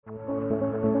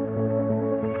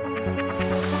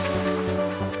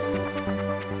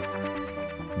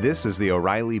This is the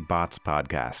O'Reilly Bots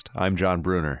Podcast. I'm John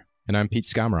Bruner. And I'm Pete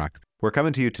Skamrock. We're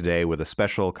coming to you today with a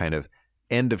special kind of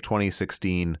end of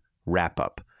 2016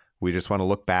 wrap-up. We just want to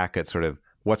look back at sort of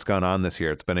what's gone on this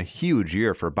year. It's been a huge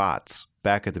year for bots.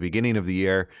 Back at the beginning of the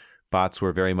year, bots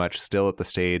were very much still at the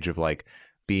stage of like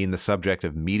being the subject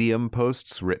of Medium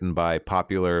posts written by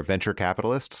popular venture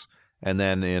capitalists. And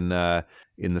then in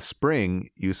the spring,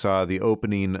 you saw the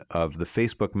opening of the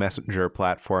Facebook Messenger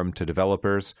platform to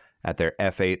developers at their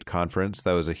F8 conference.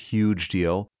 That was a huge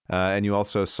deal. And you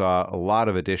also saw a lot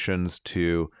of additions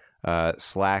to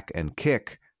Slack and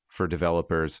Kik for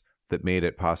developers that made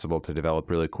it possible to develop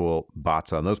really cool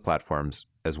bots on those platforms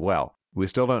as well. We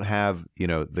still don't have,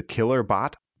 the killer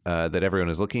bot that everyone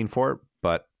is looking for,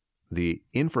 but the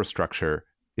infrastructure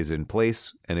is in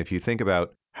place. And if you think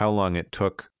about how long it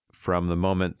took from the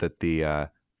moment that the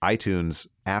iTunes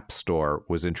App Store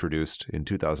was introduced in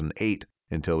 2008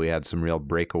 until we had some real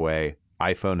breakaway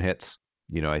iPhone hits,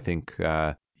 I think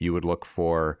you would look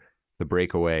for the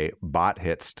breakaway bot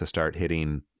hits to start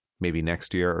hitting maybe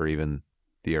next year or even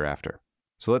the year after.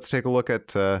 So let's take a look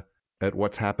at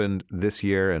what's happened this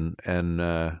year and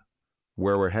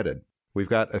where we're headed. We've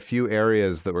got a few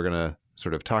areas that we're going to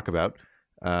sort of talk about.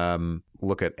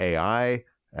 Look at AI,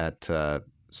 at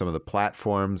some of the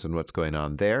platforms and what's going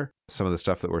on there, some of the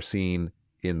stuff that we're seeing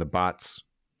in the bots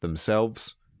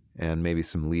themselves, and maybe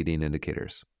some leading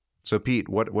indicators. So Pete,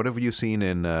 what have you seen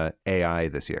in AI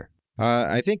this year?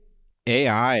 I think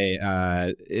AI,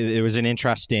 it was an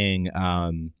interesting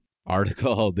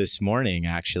article this morning,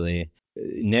 actually.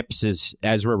 NIPS is,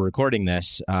 as we're recording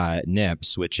this,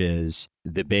 NIPS, which is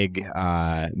the big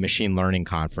machine learning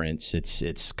conference.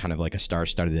 It's kind of like a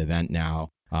star-studded event now.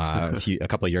 A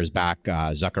couple of years back,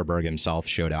 Zuckerberg himself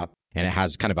showed up, and it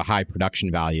has kind of a high production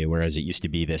value, whereas it used to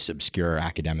be this obscure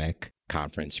academic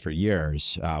conference for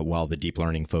years, while the deep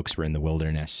learning folks were in the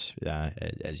wilderness,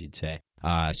 as you'd say.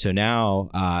 So now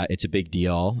it's a big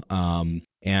deal.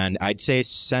 And I'd say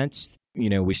since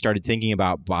we started thinking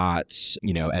about bots,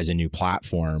 as a new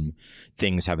platform,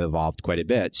 things have evolved quite a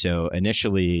bit. So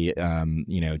initially,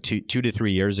 2 to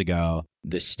 3 years ago,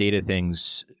 the state of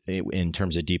things in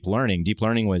terms of deep learning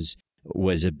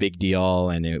was a big deal,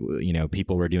 and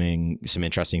people were doing some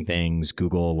interesting things.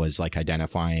 Google was like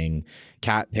identifying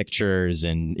cat pictures,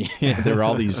 and there were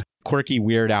all these quirky,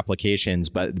 weird applications,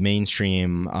 but the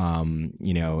mainstream,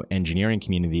 engineering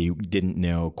community didn't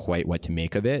know quite what to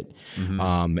make of it.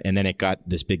 Mm-hmm. And then it got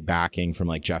this big backing from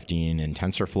like Jeff Dean and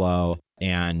TensorFlow,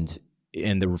 and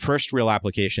the first real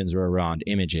applications were around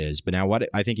images. But now what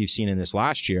I think you've seen in this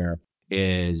last year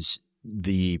is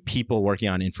the people working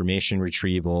on information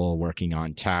retrieval, working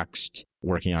on text,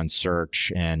 working on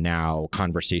search, and now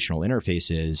conversational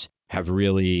interfaces have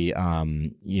really,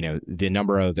 the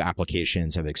number of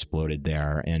applications have exploded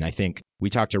there. And I think we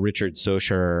talked to Richard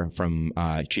Socher from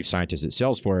chief scientist at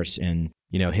Salesforce, and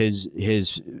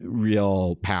his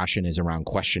real passion is around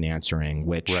question answering,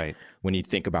 which when you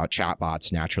think about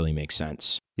chatbots naturally makes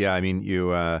sense. Yeah, I mean,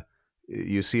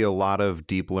 you see a lot of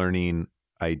deep learning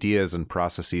ideas and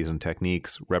processes and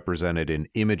techniques represented in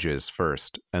images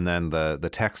first, and then the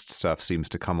text stuff seems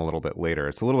to come a little bit later.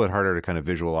 It's a little bit harder to kind of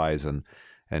visualize and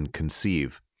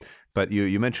conceive. But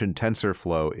you mentioned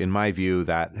TensorFlow. In my view,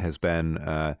 that has been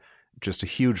just a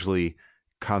hugely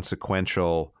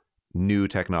consequential new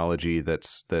technology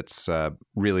that's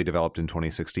really developed in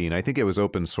 2016. I think it was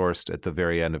open sourced at the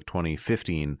very end of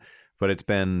 2015, but it's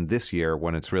been this year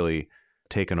when it's really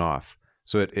taken off.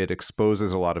 So it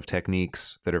exposes a lot of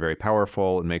techniques that are very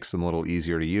powerful and makes them a little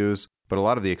easier to use. But a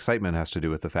lot of the excitement has to do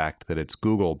with the fact that it's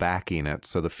Google backing it.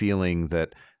 So the feeling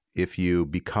that if you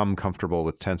become comfortable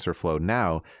with TensorFlow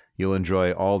now, you'll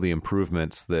enjoy all the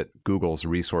improvements that Google's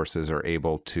resources are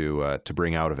able to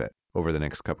bring out of it over the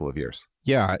next couple of years.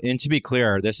 Yeah, and to be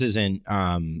clear, this isn't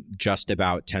just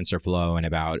about TensorFlow and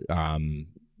about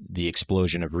the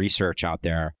explosion of research out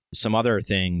there. Some other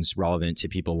things relevant to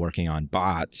people working on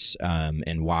bots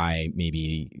and why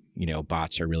maybe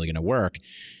bots are really going to work.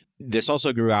 This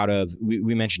also grew out of,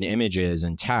 we mentioned images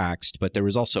and text, but there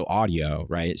was also audio,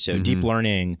 right? So deep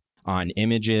learning on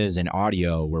images and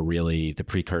audio were really the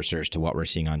precursors to what we're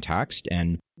seeing on text.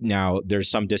 And now there's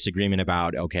some disagreement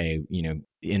about,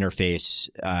 interface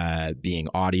being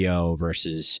audio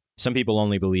versus some people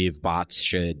only believe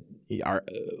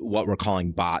what we're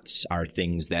calling bots are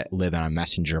things that live on a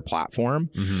messenger platform.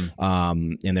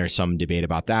 And there's some debate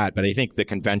about that. But I think the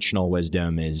conventional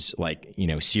wisdom is like,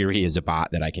 Siri is a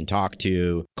bot that I can talk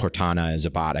to. Cortana is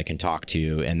a bot I can talk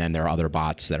to. And then there are other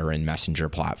bots that are in messenger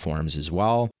platforms as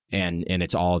well. And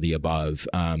it's all of the above.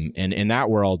 And in that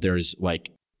world, there's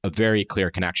like a very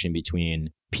clear connection between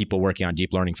people working on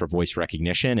deep learning for voice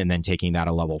recognition and then taking that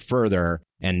a level further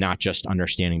and not just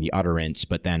understanding the utterance,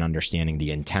 but then understanding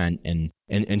the intent.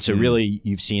 And so really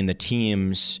you've seen the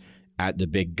teams at the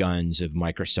big guns of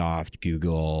Microsoft,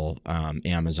 Google,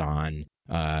 Amazon,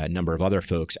 a number of other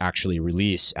folks actually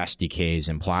release SDKs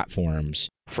and platforms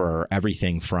for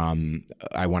everything from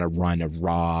I want to run a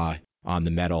raw on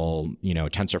the metal,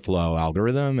 TensorFlow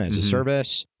algorithm as a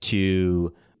service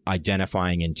to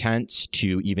identifying intents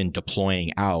to even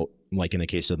deploying out, like in the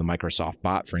case of the Microsoft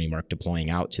bot framework, deploying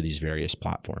out to these various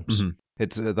platforms.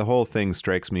 It's the whole thing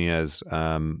strikes me as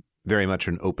very much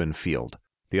an open field.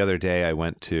 The other day, I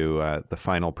went to the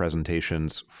final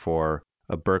presentations for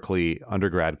a Berkeley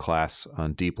undergrad class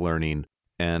on deep learning,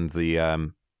 and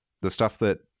the stuff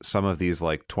that some of these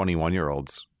like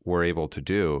 21-year-olds were able to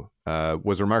do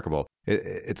was remarkable.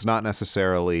 It's not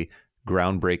necessarily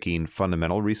groundbreaking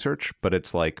fundamental research, but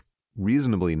it's like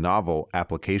reasonably novel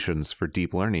applications for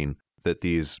deep learning that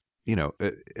these,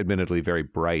 admittedly very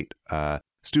bright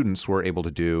students were able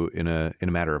to do in a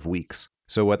matter of weeks.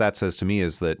 So what that says to me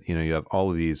is that, you have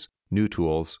all of these new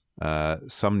tools,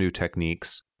 some new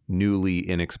techniques, newly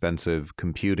inexpensive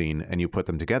computing, and you put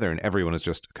them together and everyone is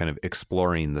just kind of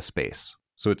exploring the space.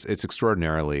 So it's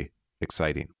extraordinarily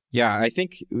exciting. Yeah, I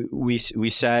think we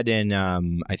said in,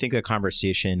 I think the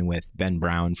conversation with Ben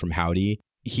Brown from Howdy,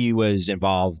 he was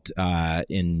involved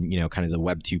in, kind of the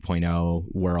Web 2.0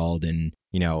 world and,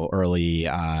 early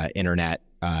internet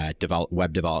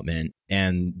web development.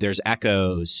 And there's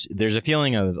a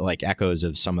feeling of like echoes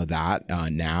of some of that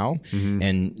now.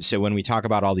 And so when we talk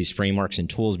about all these frameworks and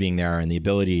tools being there and the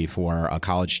ability for a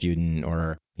college student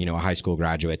or a high school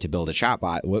graduate to build a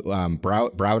chatbot,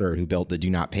 Browder, who built the Do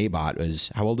Not Pay bot,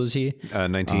 how old was he?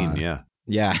 19, yeah.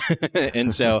 Yeah.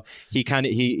 And so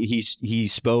he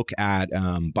spoke at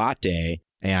Bot Day,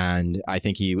 and I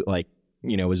think he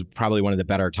was probably one of the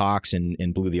better talks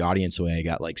and blew the audience away,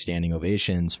 got like standing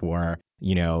ovations for,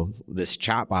 this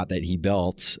chatbot that he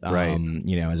built,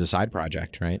 as a side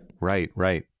project, right?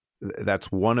 Right.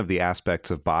 That's one of the aspects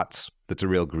of bots that's a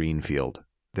real green field.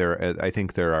 I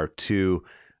think there are two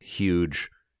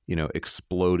huge,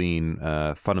 exploding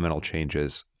fundamental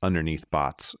changes underneath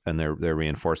bots, and they're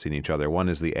reinforcing each other. One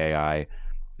is the AI,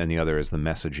 and the other is the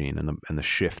messaging and the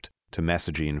shift to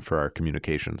messaging for our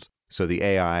communications. So the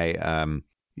AI,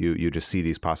 you just see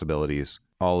these possibilities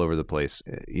all over the place.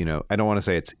 I don't want to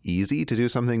say it's easy to do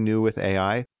something new with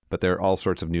AI, but there are all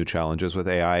sorts of new challenges with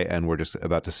AI, and we're just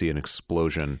about to see an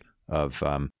explosion of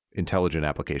intelligent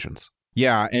applications.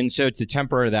 Yeah. And so to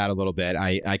temper that a little bit,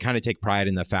 I kind of take pride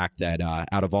in the fact that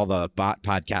out of all the bot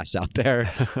podcasts out there,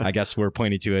 I guess we're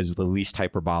pointed to as the least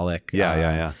hyperbolic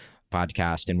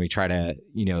podcast. And we try to,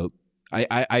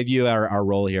 I view our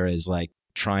role here as like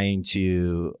trying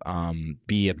to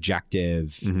be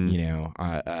objective,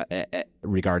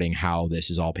 regarding how this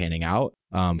is all panning out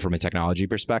from a technology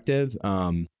perspective.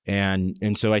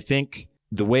 And so I think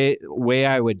the way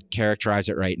I would characterize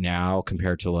it right now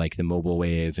compared to like the mobile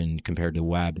wave and compared to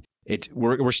web,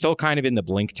 we're still kind of in the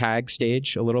blink tag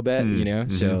stage a little bit,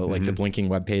 the blinking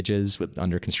web pages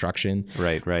under construction.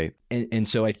 Right. And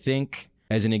so I think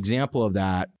as an example of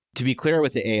that, to be clear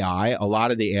with the AI, a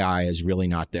lot of the AI is really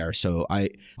not there. So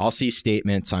I'll see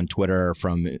statements on Twitter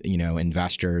from,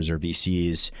 investors or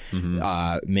VCs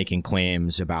making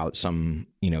claims about some,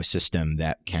 system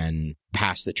that can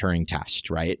pass the Turing test,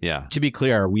 right? Yeah. To be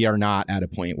clear, we are not at a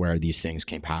point where these things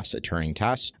can pass the Turing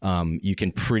test. You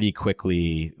can pretty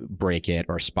quickly break it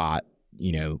or spot,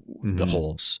 the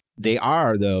holes. They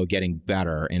are, though, getting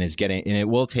better, and it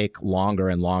will take longer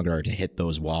and longer to hit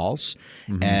those walls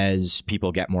as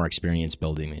people get more experience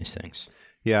building these things.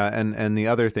 Yeah, and the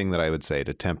other thing that I would say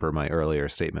to temper my earlier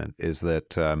statement is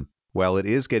that while it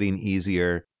is getting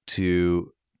easier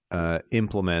to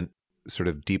implement sort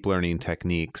of deep learning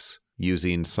techniques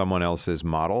using someone else's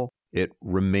model, it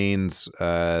remains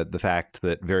the fact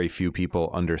that very few people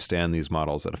understand these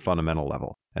models at a fundamental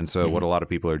level. And so what a lot of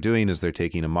people are doing is they're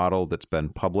taking a model that's been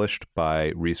published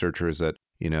by researchers at,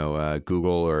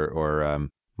 Google or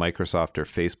Microsoft or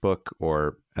Facebook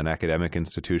or an academic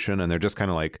institution, and they're just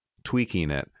kind of like tweaking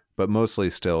it, but mostly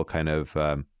still kind of,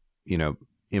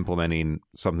 implementing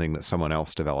something that someone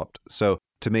else developed. So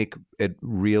to make it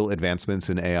real advancements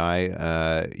in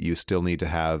AI, you still need to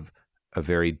have a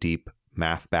very deep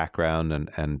math background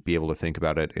and be able to think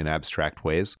about it in abstract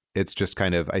ways. It's just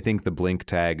kind of, I think the blink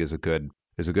tag is a good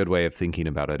way of thinking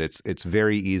about it. It's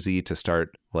very easy to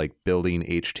start like building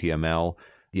HTML.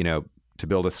 To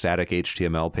build a static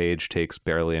HTML page takes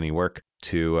barely any work.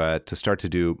 To start to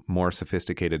do more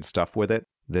sophisticated stuff with it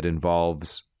that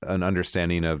involves an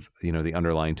understanding of, the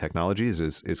underlying technologies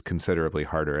is considerably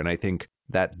harder. And I think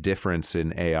that difference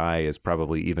in AI is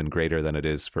probably even greater than it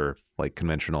is for like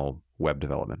conventional web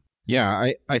development.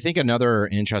 Yeah, I think another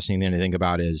interesting thing to think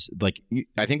about is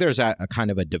I think there's a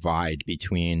kind of a divide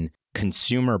between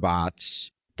consumer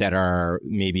bots that are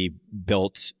maybe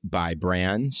built by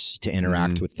brands to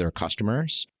interact with their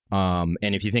customers. And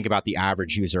if you think about the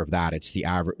average user of that, it's the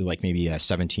average, like maybe a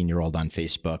 17-year-old on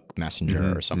Facebook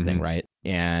Messenger or something, right?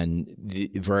 And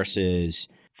versus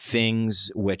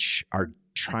things which are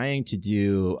trying to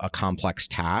do a complex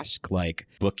task like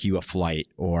book you a flight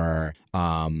or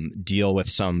deal with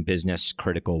some business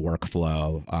critical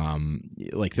workflow,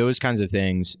 like those kinds of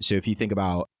things. So if you think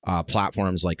about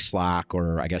platforms like Slack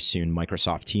or I guess soon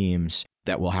Microsoft Teams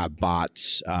that will have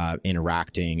bots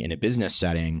interacting in a business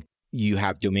setting, you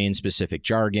have domain specific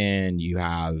jargon, you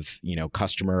have,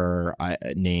 customer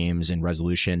names and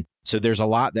resolution. So there's a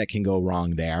lot that can go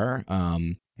wrong there.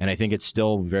 And I think it's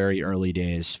still very early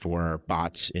days for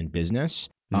bots in business.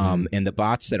 And the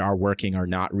bots that are working are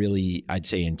not really, I'd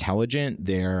say, intelligent.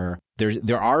 There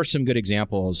are some good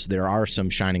examples. There are some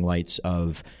shining lights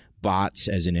of bots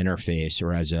as an interface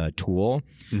or as a tool.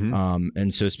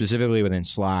 And so specifically within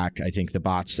Slack, I think the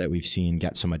bots that we've seen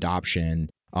get some adoption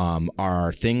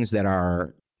are things that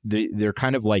are, they're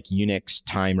kind of like Unix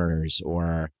timers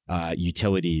or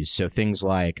utilities. So things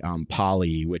like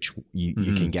Poly, which you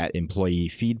can get employee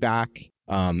feedback,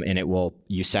 and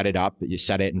you set it up, you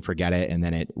set it and forget it, and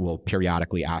then it will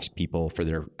periodically ask people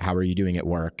for how are you doing at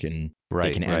work, and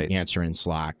they can answer in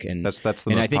Slack. And that's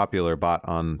the most popular bot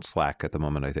on Slack at the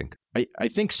moment, I think. I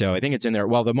think so. I think it's in there.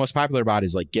 Well, the most popular bot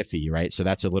is like Giphy, right? So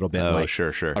that's a little bit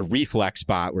a reflex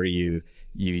bot where you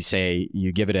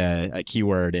give it a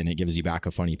keyword and it gives you back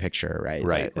a funny picture, right?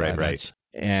 Right.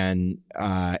 And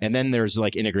then there's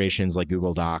like integrations like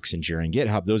Google Docs and Jira and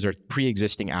GitHub. Those are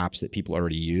pre-existing apps that people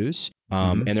already use.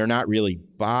 And they're not really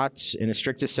bots in a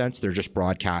strictest sense. They're just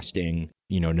broadcasting,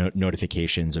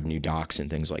 notifications of new docs and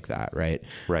things like that, right?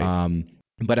 Right.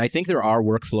 But I think there are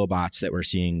workflow bots that we're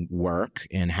seeing work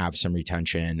and have some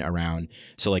retention around.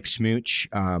 So like Smooch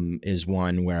is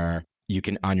one where you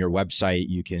can, on your website,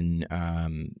 you can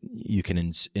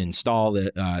install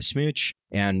the Smooch,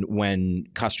 and when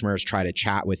customers try to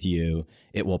chat with you,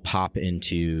 it will pop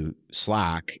into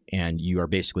Slack, and you are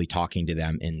basically talking to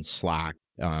them in Slack,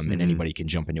 and anybody can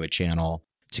jump into a channel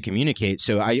to communicate.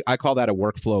 So I call that a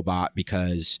workflow bot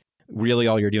because really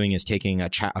all you're doing is taking a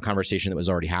conversation that was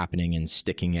already happening and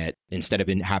sticking it, instead of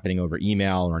it happening over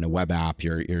email or in a web app,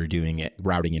 you're doing it,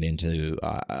 routing it into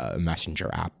a messenger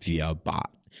app via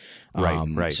bot.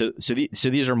 Right. So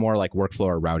these are more like workflow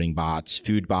or routing bots.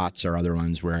 Food bots are other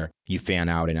ones where you fan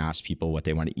out and ask people what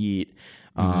they want to eat.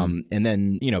 And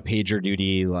then,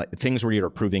 PagerDuty, like things where you're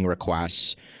approving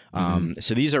requests.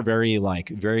 So these are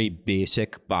very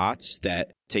basic bots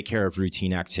that take care of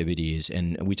routine activities.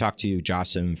 And we talked to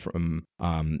Jasim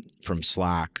from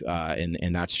Slack,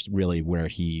 and that's really where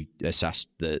he assessed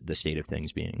the state of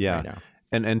things being right now.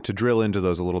 And to drill into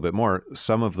those a little bit more,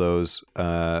 some of those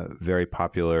very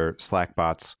popular Slack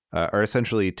bots are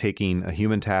essentially taking a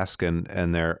human task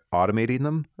and they're automating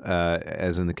them,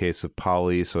 as in the case of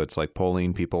Poly. So it's like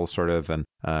polling people sort of and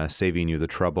saving you the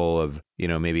trouble of,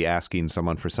 maybe asking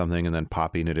someone for something and then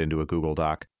popping it into a Google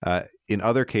Doc. In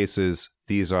other cases,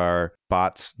 these are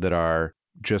bots that are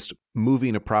just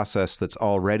moving a process that's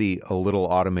already a little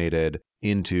automated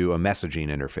into a messaging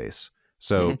interface.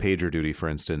 So PagerDuty, for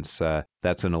instance,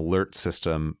 that's an alert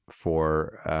system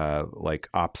for like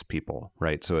ops people,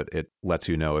 right? So it lets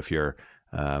you know if your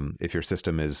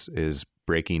system is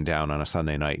breaking down on a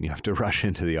Sunday night and you have to rush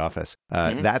into the office.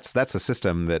 That's a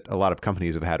system that a lot of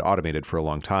companies have had automated for a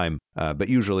long time, but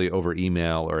usually over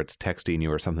email or it's texting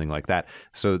you or something like that.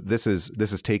 So this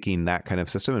is taking that kind of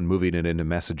system and moving it into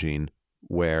messaging,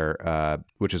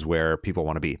 which is where people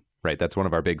want to be, right? That's one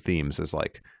of our big themes is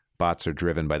like, bots are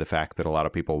driven by the fact that a lot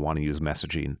of people want to use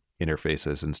messaging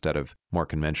interfaces instead of more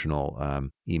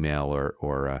conventional email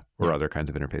or other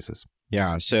kinds of interfaces.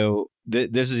 Yeah. So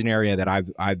this is an area that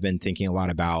I've been thinking a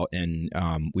lot about, and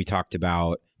we talked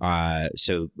about.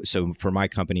 So for my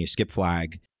company,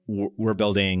 SkipFlag, we're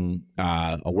building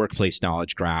a workplace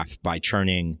knowledge graph by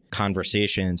churning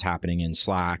conversations happening in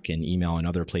Slack and email and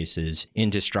other places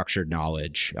into structured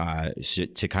knowledge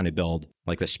to kind of build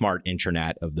like the smart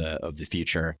intranet of the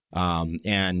future.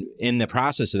 And in the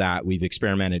process of that, we've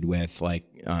experimented with like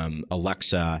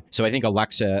Alexa. So I think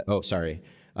Alexa. Oh, sorry.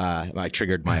 I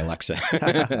triggered my Alexa.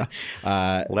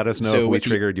 Let us know if we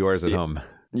triggered yours at home.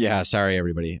 Yeah, sorry,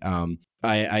 everybody.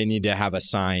 I need to have a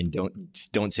sign.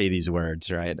 Don't say these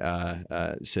words, right?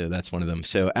 So that's one of them.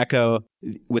 So Echo,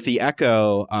 with the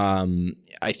Echo,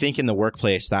 I think in the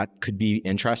workplace that could be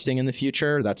interesting in the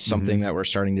future. That's something that we're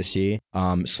starting to see.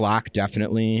 Slack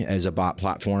definitely as a bot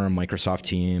platform, Microsoft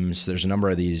Teams. There's a number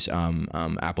of these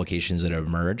applications that have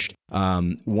emerged.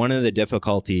 One of the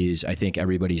difficulties I think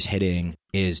everybody's hitting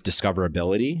is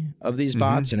discoverability of these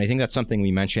bots. And I think that's something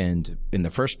we mentioned in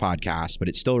the first podcast, but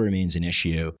it still remains an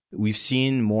issue. We've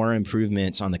seen more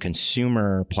improvements on the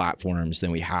consumer platforms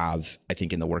than we have, I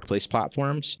think, in the workplace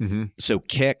platforms. So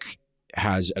Kik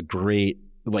has a great,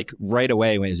 like right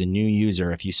away as a new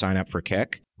user, if you sign up for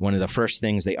Kik, one of the first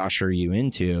things they usher you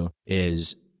into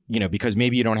is, because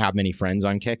maybe you don't have many friends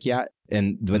on Kik yet,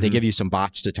 but they give you some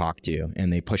bots to talk to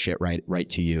and they push it right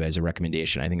to you as a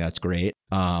recommendation. I think that's great.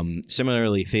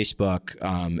 Similarly, Facebook,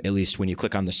 at least when you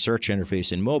click on the search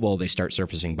interface in mobile, they start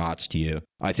surfacing bots to you.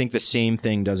 I think the same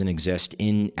thing doesn't exist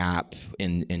in app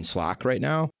in Slack right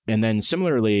now. And then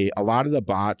similarly, a lot of the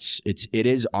bots, it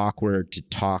is awkward to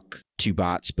talk to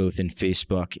bots both in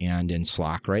Facebook and in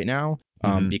Slack right now.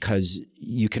 Because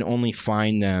you can only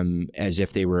find them as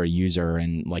if they were a user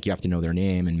and like you have to know their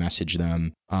name and message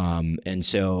them. And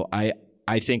so I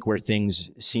think where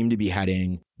things seem to be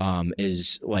heading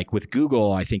is like with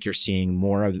Google, I think you're seeing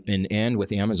more of, and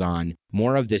with Amazon,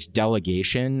 more of this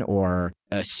delegation or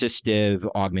assistive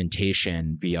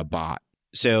augmentation via bot.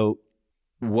 So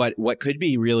what could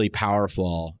be really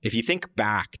powerful, if you think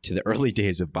back to the early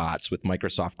days of bots with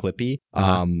Microsoft Clippy,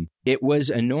 it was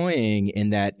annoying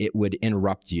in that it would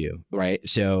interrupt you, right?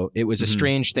 So it was a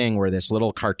strange thing where this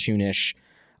little cartoonish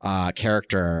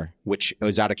character, which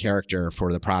was out of character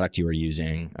for the product you were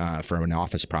using for an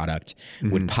Office product,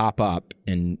 would pop up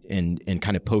and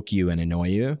kind of poke you and annoy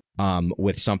you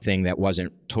with something that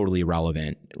wasn't totally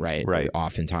relevant, right?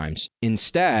 Oftentimes.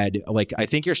 Instead, like I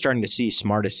think you're starting to see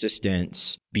smart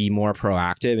assistants be more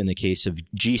proactive in the case of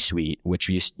G Suite, which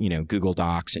Google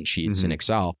Docs and Sheets and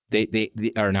Excel. They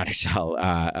are not Excel,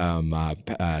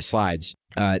 Slides.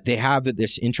 They have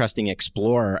this interesting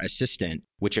Explore assistant,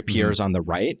 which appears on the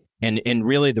right. And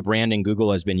really the branding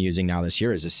Google has been using now this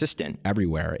year is Assistant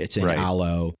everywhere. It's in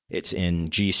Allo, it's in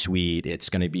G Suite, it's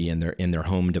going to be in their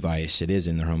home device. It is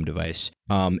in their home device.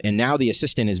 And now the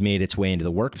Assistant has made its way into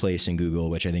the workplace in Google,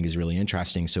 which I think is really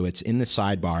interesting. So it's in the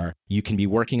sidebar. You can be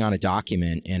working on a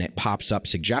document and it pops up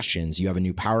suggestions. You have a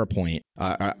new PowerPoint,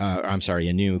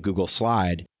 a new Google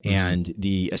slide, and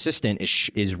the Assistant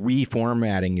is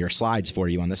reformatting your slides for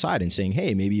you on the side and saying,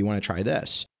 hey, maybe you want to try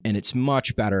this. And it's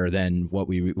much better than what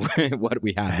we had with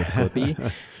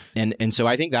Clippy. And so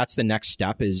I think that's the next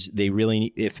step is they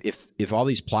really, if all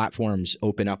these platforms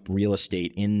open up real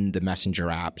estate in the Messenger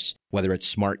apps, whether it's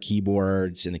smart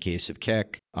keyboards in the case of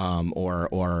Kik,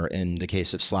 or in the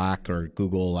case of Slack or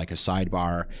Google, like a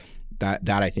sidebar, that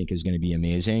I think is going to be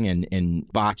amazing. And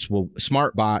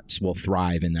smart bots will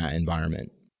thrive in that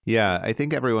environment. Yeah, I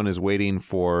think everyone is waiting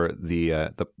for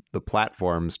the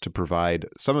platforms to provide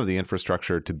some of the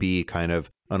infrastructure to be kind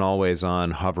of an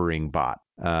always-on hovering bot.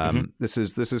 This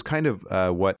is kind of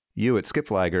what you at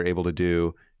Skipflag are able to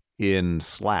do in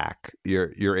Slack.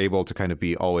 You're able to kind of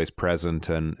be always present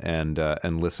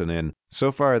and listen in.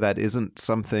 So far, that isn't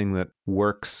something that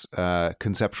works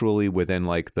conceptually within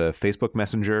like the Facebook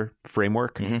Messenger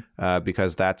framework,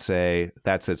 because that's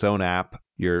its own app.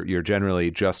 You're generally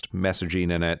just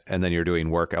messaging in it, and then you're doing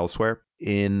work elsewhere.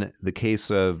 In the case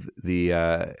of the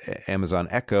Amazon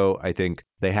Echo, I think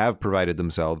they have provided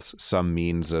themselves some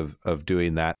means of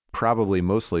doing that, probably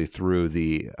mostly through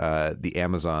the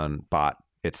Amazon bot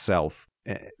itself.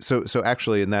 So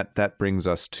actually, and that brings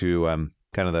us to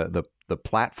kind of the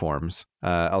platforms.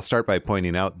 I'll start by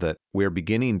pointing out that we're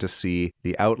beginning to see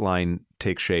the outline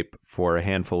take shape for a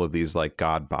handful of these like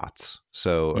God bots.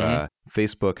 So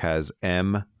Facebook has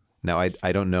M. Now,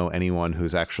 I don't know anyone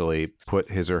who's actually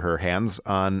put his or her hands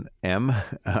on M.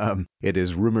 It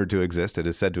is rumored to exist. It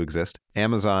is said to exist.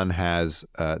 Amazon has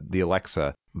the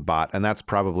Alexa bot, and that's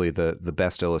probably the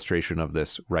best illustration of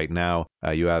this right now.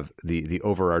 You have the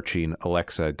overarching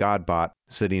Alexa God bot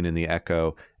sitting in the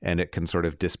Echo, and it can sort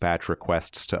of dispatch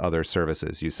requests to other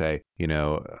services. You say,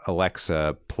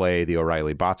 Alexa, play the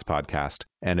O'Reilly Bots podcast,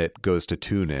 and it goes to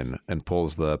TuneIn and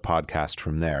pulls the podcast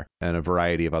from there. And a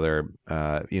variety of other,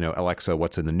 Alexa,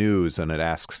 what's in the news? And it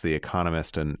asks The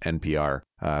Economist and NPR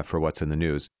for what's in the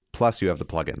news. Plus, you have the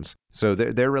plugins. So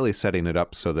they're really setting it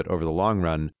up so that over the long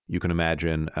run, you can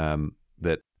imagine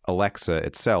that Alexa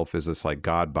itself is this like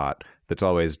God bot that's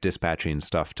always dispatching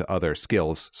stuff to other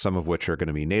skills, some of which are going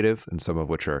to be native and some of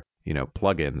which are,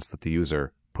 plugins that the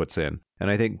user puts in. And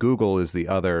I think Google is the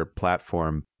other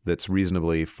platform that's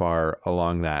reasonably far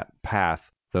along that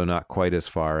path, though not quite as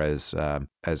far as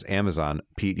Amazon.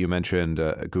 Pete, you mentioned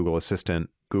Google Assistant.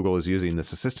 Google is using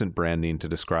this Assistant branding to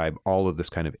describe all of this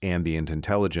kind of ambient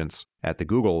intelligence at the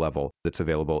Google level that's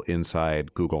available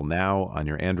inside Google Now on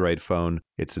your Android phone.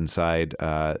 It's inside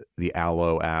the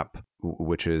Allo app,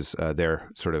 which is their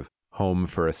sort of home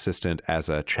for Assistant as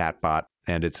a chatbot.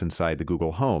 And it's inside the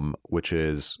Google Home, which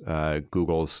is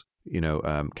Google's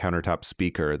countertop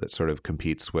speaker that sort of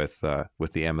competes with the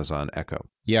Amazon Echo.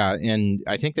 Yeah, and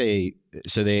I think they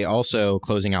also,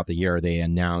 closing out the year, they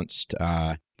announced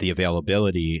the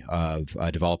availability of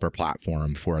a developer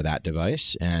platform for that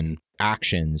device. And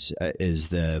actions is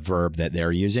the verb that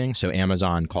they're using. So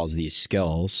Amazon calls these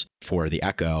skills for the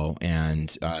Echo,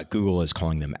 and Google is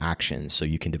calling them actions. So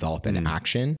you can develop an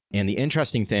action. And the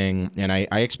interesting thing, and I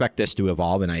expect this to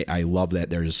evolve, and I love that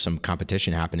there's some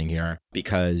competition happening here,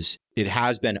 because it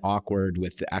has been awkward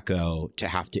with the Echo to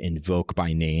have to invoke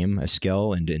by name a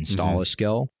skill and to install a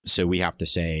skill. So we have to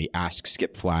say, ask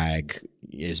Skip Flag,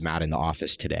 is Matt in the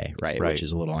office today, right? Which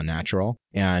is a little unnatural.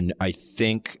 And I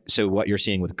think, so what you're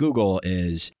seeing with Google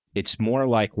is it's more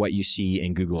like what you see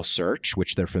in Google search,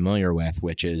 which they're familiar with,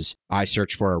 which is I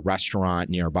search for a restaurant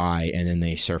nearby and then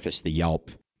they surface the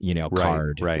Yelp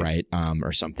card, right?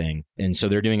 Or something. And so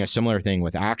they're doing a similar thing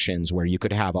with actions where you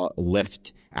could have a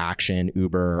Lyft action,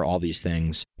 Uber, all these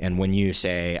things. And when you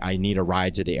say, I need a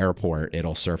ride to the airport,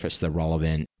 it'll surface the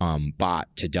relevant bot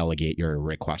to delegate your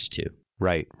request to.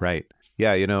 Right.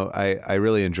 Yeah, I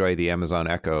really enjoy the Amazon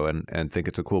Echo and think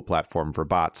it's a cool platform for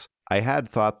bots. I had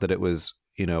thought that it was,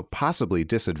 possibly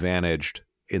disadvantaged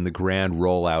in the grand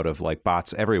rollout of like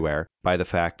bots everywhere by the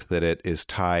fact that it is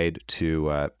tied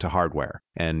to hardware,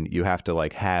 and you have to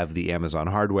like have the Amazon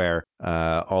hardware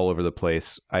all over the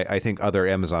place. I think other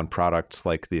Amazon products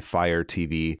like the Fire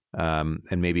TV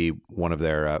and maybe one of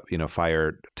their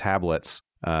Fire tablets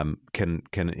can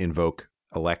invoke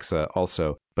Alexa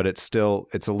also, but it's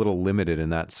a little limited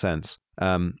in that sense.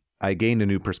 I gained a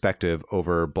new perspective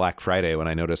over Black Friday when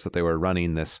I noticed that they were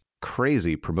running this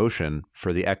crazy promotion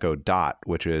for the Echo Dot,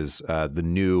 which is the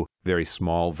new, very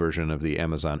small version of the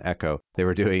Amazon Echo. They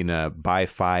were doing buy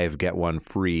 5, get 1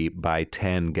 free, buy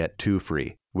 10, get 2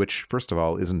 free, which, first of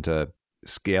all, isn't a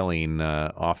scaling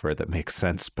offer that makes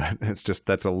sense, but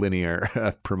that's a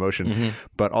linear promotion.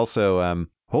 But also,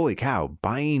 holy cow,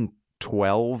 buying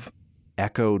 12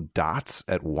 Echo Dots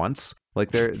at once?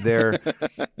 Like they're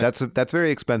that's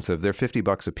very expensive. They're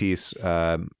 $50 a piece,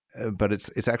 but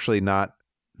it's actually not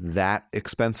that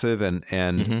expensive.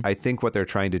 And I think what they're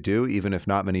trying to do, even if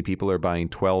not many people are buying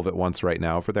 12 at once right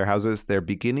now for their houses, they're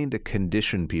beginning to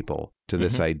condition people to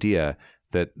this idea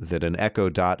that an Echo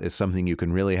Dot is something you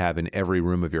can really have in every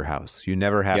room of your house. You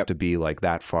never have to be like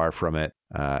that far from it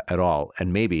at all.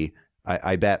 And maybe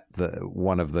I bet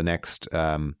one of the next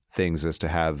things is to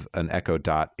have an Echo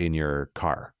Dot in your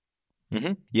car.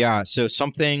 Yeah. So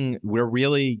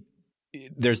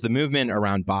there's the movement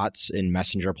around bots in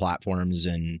messenger platforms,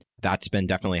 and that's been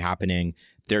definitely happening.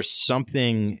 There's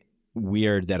something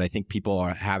weird that I think people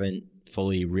haven't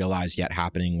fully realized yet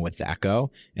happening with the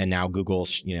Echo, and now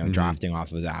Google's drafting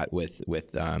off of that with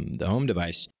the home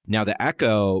device. Now the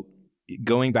Echo,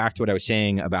 going back to what I was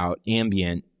saying about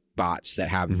ambient bots that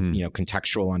have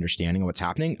contextual understanding of what's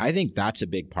happening, I think that's a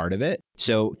big part of it.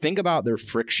 So think about their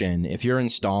friction. If you're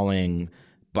installing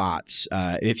bots,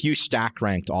 if you stack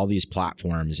ranked all these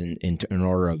platforms in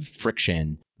order of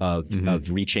friction of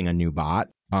reaching a new bot,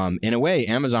 in a way,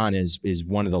 Amazon is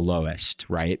one of the lowest,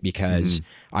 right? Because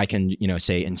I can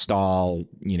say install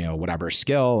whatever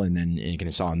skill, and then you can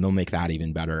install, and they'll make that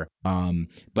even better.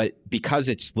 But because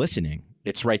it's listening,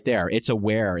 it's right there. It's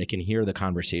aware. It can hear the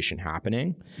conversation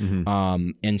happening.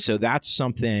 And so that's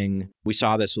something, we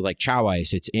saw this with like Chow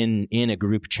Ice. It's in a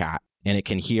group chat, and it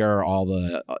can hear all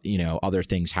the, other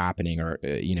things happening, or,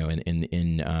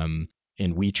 in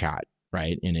WeChat,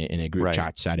 right? In a group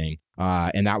chat setting.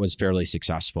 And that was fairly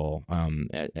successful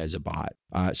as a bot.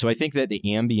 So I think that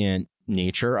the ambient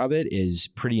nature of it is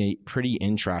pretty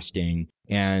interesting,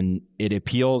 and it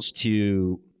appeals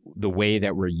to the way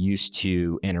that we're used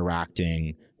to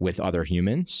interacting with other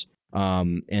humans.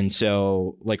 And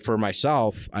so like for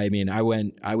myself, I mean, I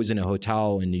was in a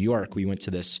hotel in New York. We went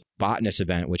to this botness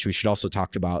event, which we should also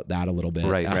talk about that a little bit.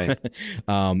 Right.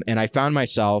 And I found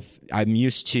myself, I'm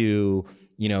used to,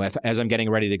 as I'm getting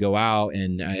ready to go out,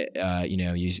 and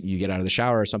you get out of the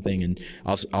shower or something, and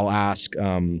I'll ask,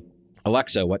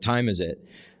 Alexa, what time is it?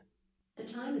 The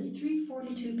time is 3:40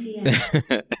 2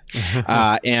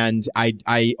 p.m. And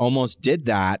I almost did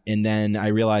that, and then I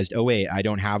realized, oh wait, I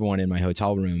don't have one in my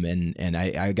hotel room, and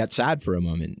I got sad for a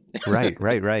moment.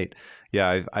 Right.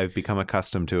 Yeah, I've become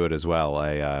accustomed to it as well.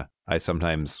 I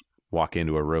sometimes walk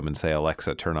into a room and say,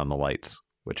 Alexa, turn on the lights,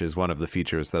 which is one of the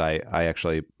features that I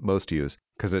actually most use,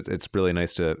 because it's really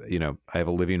nice to, I have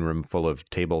a living room full of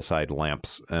tableside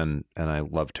lamps, and I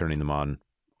love turning them on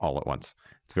all at once.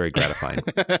 It's very gratifying.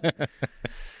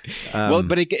 Well,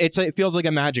 but it feels like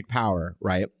a magic power,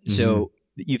 right? Mm-hmm. So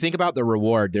you think about the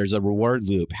reward, there's a reward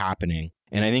loop happening.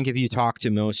 And I think if you talk to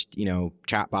most,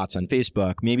 chatbots on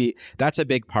Facebook, maybe that's a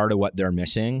big part of what they're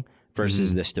missing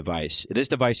versus this device. This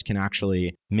device can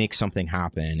actually make something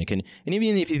happen. It can, and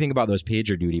even if you think about those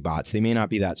PagerDuty bots, they may not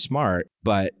be that smart,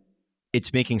 but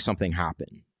it's making something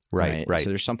happen. Right. So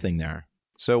there's something there.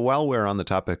 So while we're on the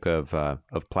topic of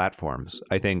platforms,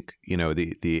 I think,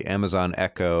 the Amazon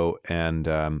Echo and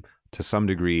to some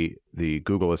degree the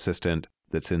Google Assistant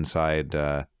that's inside,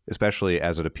 especially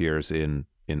as it appears in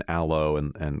Allo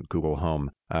and Google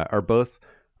Home, are both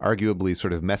arguably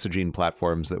sort of messaging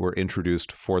platforms that were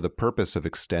introduced for the purpose of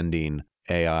extending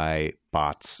AI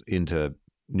bots into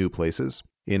new places.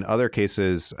 In other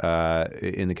cases,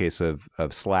 in the case of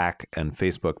Slack and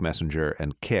Facebook Messenger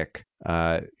and Kik,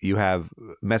 you have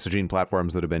messaging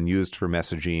platforms that have been used for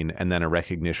messaging, and then a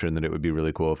recognition that it would be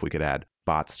really cool if we could add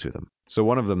bots to them. So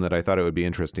one of them that I thought it would be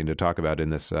interesting to talk about in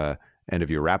this end of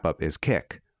year wrap up is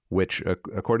Kik, which,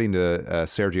 according to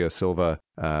Sergio Silva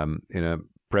in a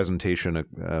presentation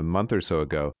a month or so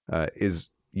ago, is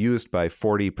used by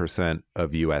 40%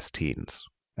 of U.S. teens.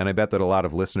 And I bet that a lot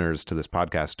of listeners to this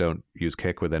podcast don't use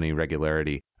Kik with any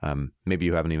regularity. Maybe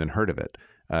you haven't even heard of it.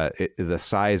 The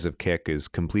size of Kik is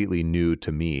completely new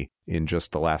to me in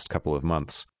just the last couple of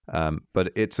months.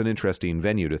 But it's an interesting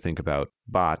venue to think about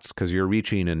bots, because you're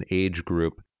reaching an age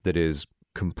group that is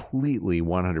completely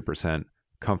 100%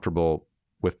 comfortable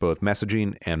with both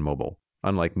messaging and mobile.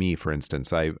 Unlike me, for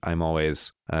instance, I'm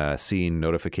always seeing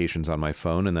notifications on my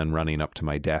phone and then running up to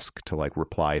my desk to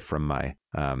reply from my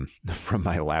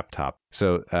laptop.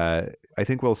 So I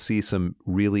think we'll see some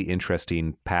really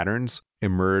interesting patterns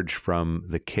emerge from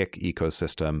the Kik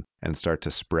ecosystem and start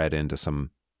to spread into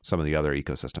some of the other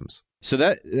ecosystems. So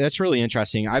that's really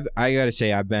interesting. I got to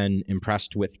say, I've been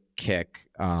impressed with Kik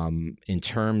in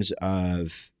terms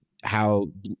of how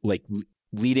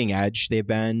leading edge they've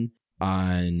been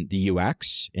on the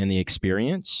UX and the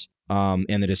experience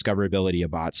and the discoverability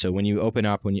of bots. So when you open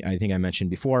up, I think I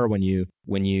mentioned before, when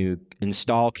you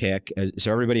install Kik,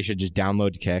 so everybody should just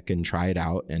download Kik and try it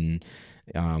out and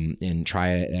try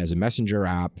it as a messenger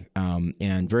app.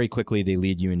 And very quickly, they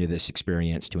lead you into this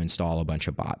experience to install a bunch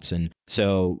of bots. And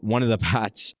so one of the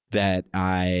bots that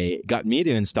got me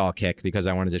to install Kik because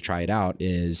I wanted to try it out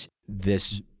is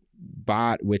this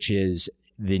bot, which is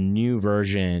the new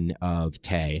version of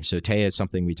Tay. So Tay is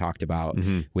something we talked about,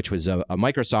 which was a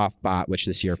Microsoft bot, which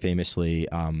this year famously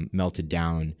melted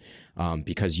down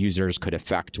because users could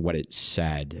affect what it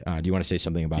said. Do you want to say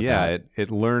something about that? Yeah, it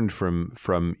learned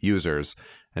from users.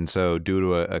 And so due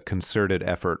to a concerted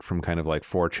effort from kind of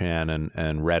 4chan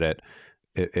and Reddit,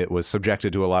 it was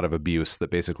subjected to a lot of abuse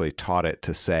that basically taught it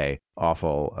to say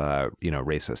awful,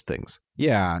 racist things.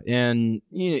 Yeah, and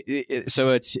so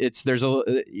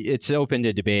it's open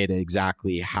to debate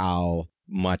exactly how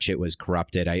much it was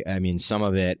corrupted. I mean, some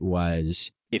of it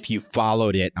was, if you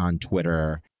followed it on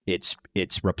Twitter, it's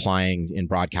replying and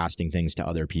broadcasting things to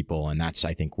other people, and that's,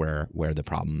 I think, where the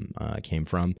problem came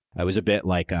from. It was a bit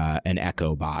like an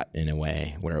echo bot in a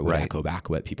way, where it would echo back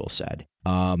what people said.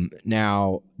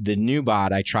 Now, the new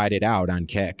bot, I tried it out on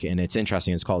Kik, and it's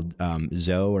interesting. It's called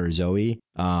Zoe.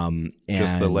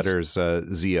 Just the letters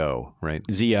ZO, right?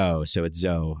 ZO, so it's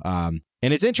Zoe.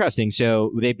 And it's interesting.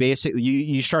 So they basically,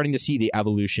 you're starting to see the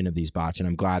evolution of these bots, and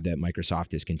I'm glad that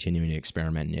Microsoft is continuing to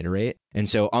experiment and iterate. And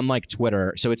so unlike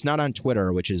Twitter, so it's not on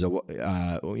Twitter, which is a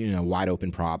wide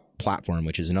open platform,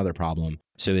 which is another problem.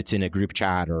 So it's in a group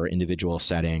chat or individual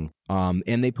setting.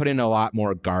 And they put in a lot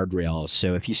more guardrails.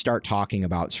 So if you start talking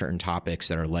about certain topics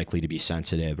that are likely to be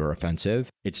sensitive or offensive,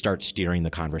 it starts steering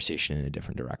the conversation in a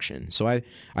different direction. So I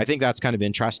think that's kind of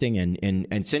interesting. And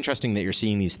it's interesting that you're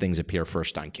seeing these things appear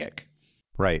first on Kik.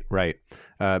 Right.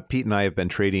 Pete and I have been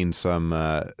trading some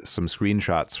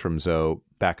screenshots from Zoe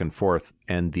back and forth,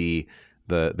 and the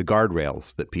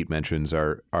guardrails that Pete mentions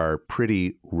are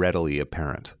pretty readily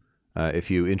apparent.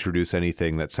 If you introduce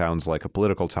anything that sounds like a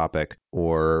political topic,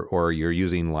 or you're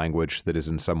using language that is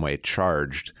in some way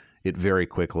charged, it very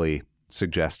quickly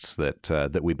suggests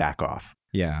that we back off.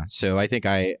 Yeah. So I think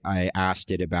I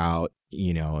asked it about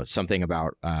something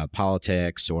about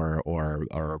politics or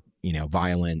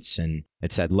violence, and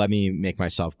it said, "Let me make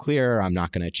myself clear. I'm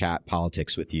not going to chat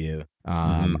politics with you."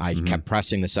 I kept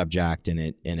pressing the subject, and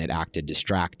it acted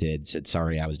distracted. Said,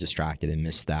 "Sorry, I was distracted and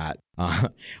missed that."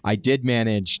 I did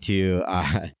manage to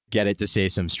get it to say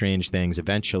some strange things.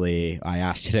 Eventually, I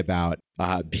asked it about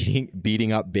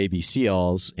beating up baby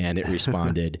seals, and it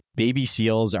responded, "Baby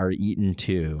seals are eaten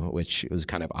too," which was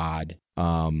kind of odd.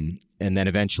 And then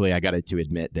eventually I got it to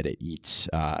admit that it eats,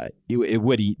 it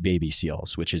would eat baby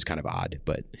seals, which is kind of odd.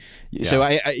 But so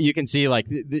you can see, like,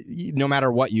 no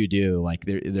matter what you do, like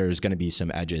there's going to be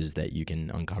some edges that you can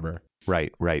uncover.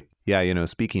 Right. Yeah.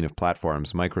 Speaking of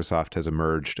platforms, Microsoft has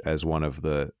emerged as one of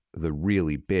the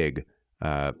really big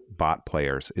bot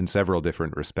players in several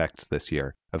different respects this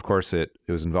year. Of course, it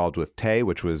was involved with Tay,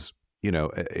 which was,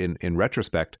 in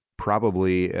retrospect,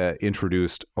 probably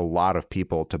introduced a lot of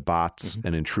people to bots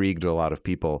and intrigued a lot of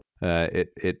people.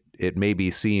 It may be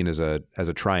seen as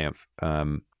a triumph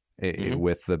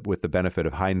with the benefit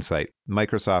of hindsight.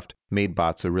 Microsoft made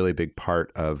bots a really big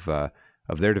part of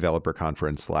their developer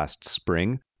conference last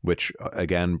spring, which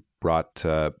again brought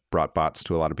bots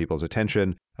to a lot of people's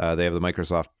attention. They have the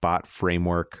Microsoft Bot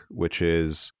Framework, which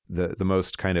is the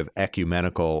most kind of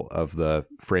ecumenical of the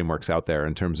frameworks out there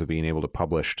in terms of being able to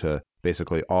publish to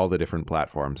basically all the different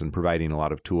platforms and providing a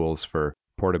lot of tools for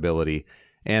portability.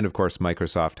 And of course,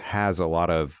 Microsoft has a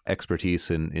lot of expertise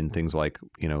in things like,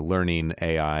 learning,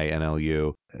 AI,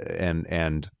 NLU,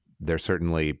 and they're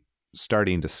certainly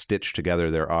starting to stitch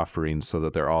together their offerings so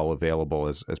that they're all available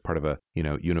as part of a,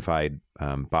 unified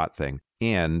bot thing.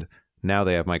 And now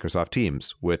they have Microsoft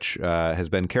Teams, which has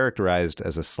been characterized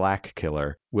as a Slack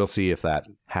killer. We'll see if that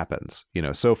happens.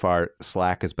 So far,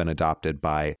 Slack has been adopted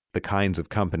by the kinds of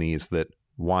companies that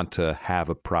want to have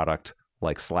a product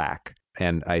like Slack.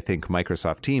 And I think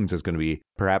Microsoft Teams is going to be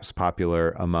perhaps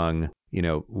popular among,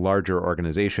 larger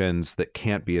organizations that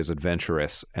can't be as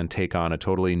adventurous and take on a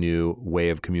totally new way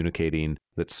of communicating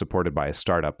that's supported by a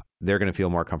startup. They're going to feel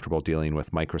more comfortable dealing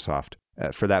with Microsoft.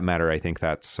 For that matter, I think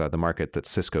that's the market that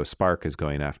Cisco Spark is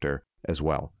going after as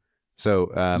well.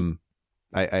 So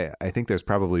I think there's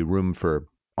probably room for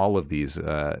all of these,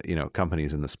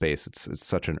 companies in the space. It's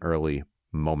such an early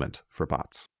moment for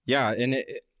bots. Yeah, and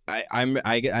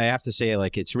I have to say,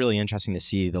 like, it's really interesting to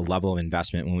see the level of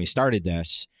investment. When we started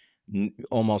this,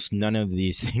 almost none of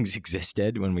these things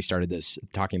existed when we started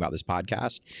talking about this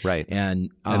podcast. Right.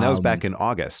 And that was back in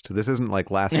August. This isn't like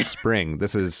last spring.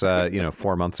 This is,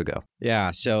 4 months ago.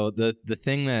 Yeah. So the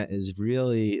thing that is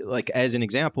really, like, as an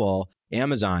example,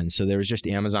 Amazon. So there was just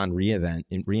Amazon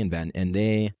reInvent, and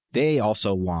they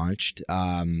also launched,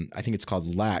 I think it's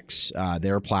called Lex,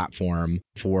 their platform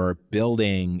for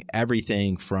building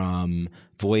everything from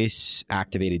voice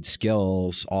activated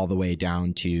skills all the way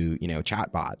down to,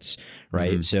 chatbots,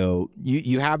 right? Mm-hmm. So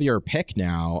you have your pick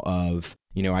now of,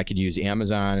 I could use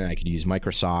Amazon, I could use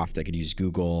Microsoft, I could use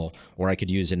Google, or I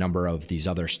could use a number of these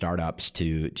other startups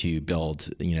to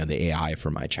build, the AI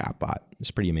for my chatbot.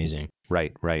 It's pretty amazing.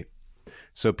 Right.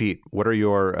 So Pete, what are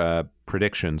your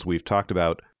predictions? We've talked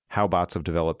about how bots have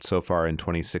developed so far in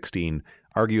 2016.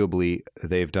 Arguably,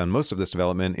 they've done most of this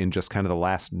development in just kind of the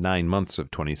last 9 months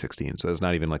of 2016. So it's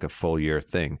not even like a full year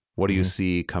thing. What do you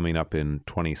see coming up in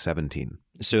 2017?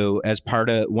 So as part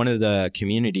of one of the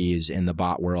communities in the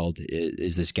bot world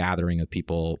is this gathering of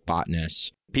people,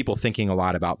 botness, people thinking a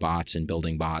lot about bots and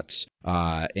building bots.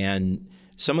 And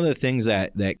some of the things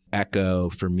that echo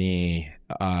for me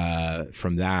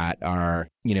from that are,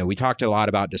 we talked a lot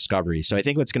about discovery. So I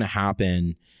think what's going to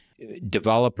happen,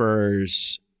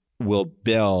 developers will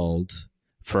build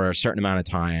for a certain amount of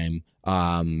time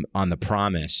on the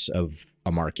promise of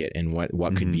a market and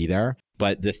what could be there.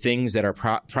 But the things that are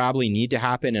probably need to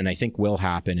happen, and I think will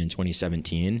happen in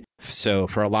 2017. So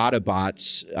for a lot of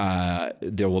bots,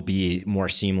 there will be more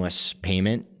seamless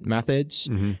payment methods.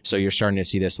 Mm-hmm. So you're starting to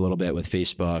see this a little bit with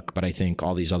Facebook, but I think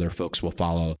all these other folks will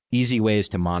follow easy ways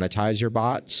to monetize your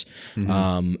bots.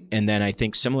 Mm-hmm. And then I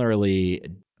think similarly,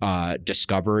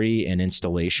 discovery and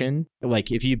installation.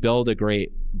 Like if you build a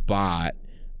great bot,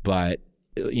 but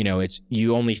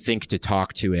you only think to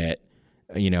talk to it,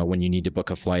 when you need to book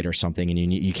a flight or something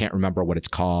and you can't remember what it's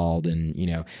called. And,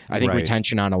 I think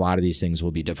retention on a lot of these things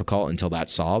will be difficult until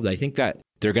that's solved. I think that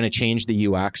they're going to change the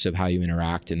UX of how you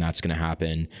interact, and that's going to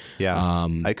happen. Yeah.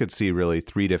 I could see really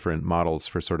 3 different models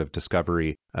for sort of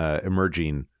discovery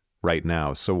emerging right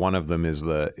now. So one of them is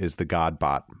the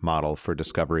Godbot model for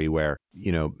discovery, where,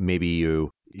 maybe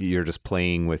you're just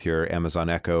playing with your Amazon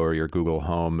Echo or your Google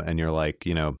Home and you're like,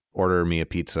 order me a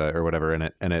pizza or whatever,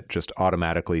 and it just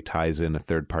automatically ties in a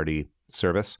third-party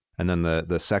service. And then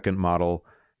the second model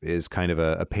is kind of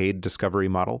a paid discovery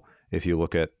model. If you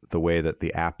look at the way that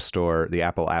the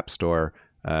Apple App Store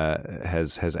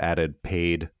has added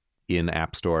paid in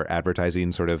App Store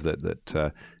advertising, sort of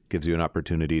that gives you an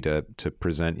opportunity to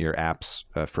present your apps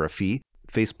for a fee.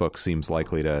 Facebook seems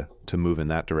likely to move in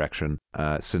that direction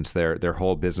since their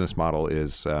whole business model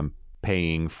is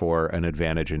paying for an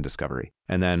advantage in discovery.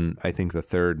 And then I think the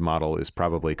third model is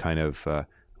probably kind of a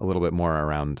little bit more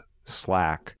around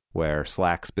Slack, where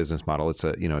Slack's business model, it's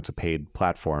a paid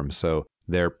platform. So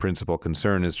their principal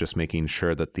concern is just making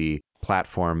sure that the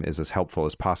platform is as helpful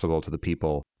as possible to the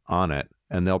people on it.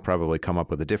 And they'll probably come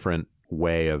up with a different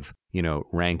way of,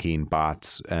 ranking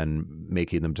bots and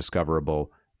making them discoverable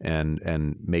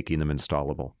and making them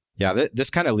installable. Yeah, this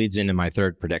kind of leads into my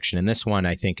third prediction. And this one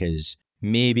I think is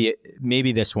maybe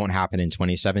this won't happen in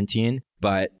 2017,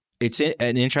 but it's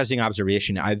an interesting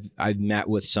observation. I've met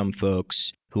with some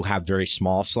folks who have very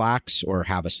small Slacks or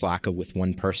have a Slack with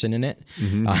one person in it,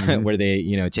 where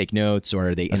they take notes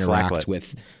or they interact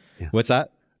with. Yeah. What's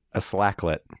that? A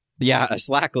Slacklet. Yeah, a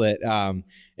Slacklet.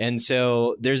 And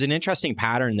so there's an interesting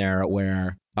pattern there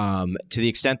where to the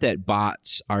extent that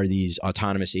bots are these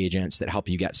autonomous agents that help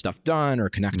you get stuff done or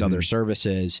connect other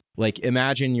services, like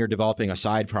imagine you're developing a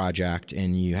side project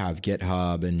and you have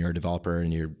GitHub and you're a developer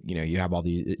and you have all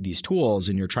these tools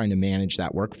and you're trying to manage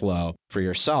that workflow for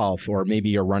yourself, or maybe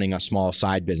you're running a small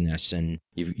side business and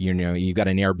you've got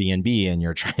an Airbnb and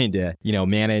you're trying to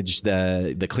manage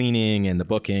the cleaning and the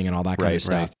booking and all that kind of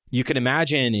stuff. Right. You can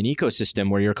imagine an ecosystem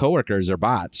where your coworkers are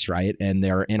bots, right? And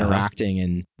they're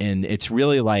interacting and it's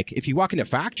really like, if you walk into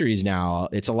factories now,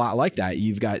 it's a lot like that.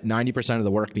 You've got 90% of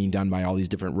the work being done by all these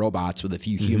different robots with a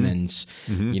few humans,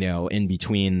 in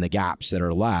between the gaps that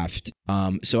are left.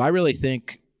 So I really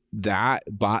think that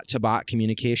bot-to-bot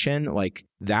communication, like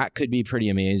that could be pretty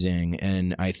amazing.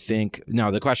 And I think,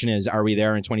 now the question is, are we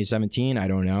there in 2017? I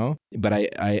don't know. But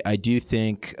I do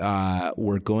think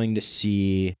we're going to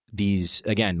see these,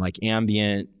 again, like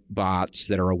ambient bots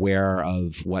that are aware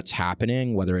of what's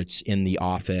happening, whether it's in the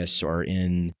office or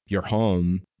in your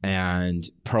home, and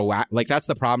like that's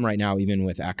the problem right now, even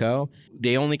with Echo.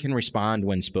 They only can respond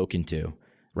when spoken to,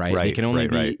 right? They can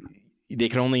only they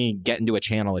can only get into a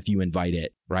channel if you invite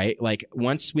it, right? Like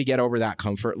once we get over that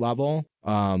comfort level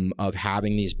of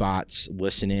having these bots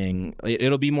listening,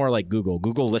 it'll be more like Google.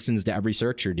 Google listens to every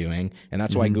search you're doing, and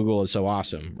that's why Google is so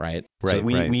awesome, right? So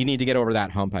we need to get over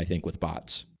that hump, I think, with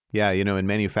bots. Yeah, in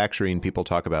manufacturing, people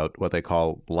talk about what they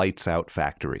call lights out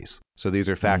factories. So these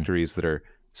are factories that are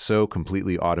so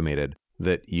completely automated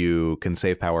that you can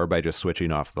save power by just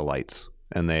switching off the lights,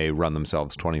 and they run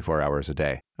themselves 24 hours a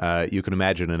day. You can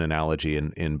imagine an analogy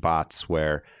in bots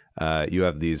where you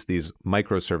have these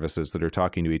microservices that are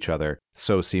talking to each other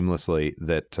so seamlessly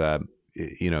that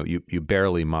you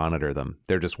barely monitor them.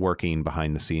 They're just working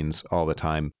behind the scenes all the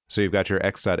time. So you've got your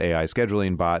X.AI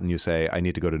scheduling bot, and you say, I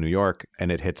need to go to New York,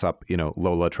 and it hits up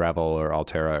Lola Travel or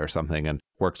Altera or something, and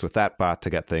works with that bot to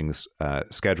get things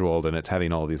scheduled, and it's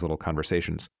having all these little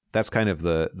conversations. That's kind of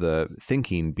the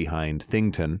thinking behind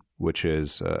Thington, which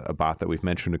is a bot that we've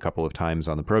mentioned a couple of times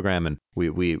on the program, and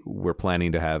we're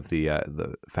planning to have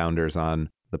the founders on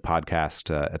the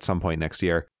podcast at some point next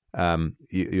year.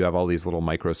 You have all these little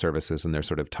microservices, and they're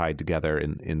sort of tied together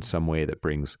in some way that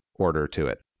brings order to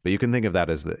it. But you can think of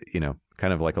that as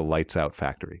kind of like a lights out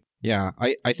factory. Yeah,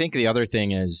 I think the other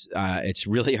thing is it's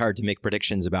really hard to make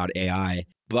predictions about AI,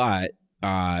 but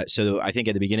so I think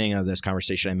at the beginning of this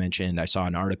conversation I mentioned, I saw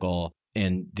an article,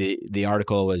 and the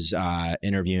article was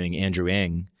interviewing Andrew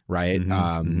Ng, right?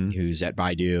 Who's at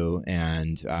Baidu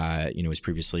and, was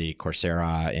previously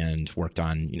Coursera and worked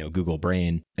on, Google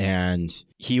Brain. And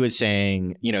he was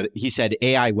saying, he said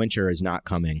AI winter is not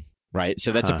coming. Right.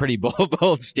 So that's a pretty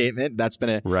bold statement. That's been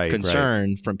a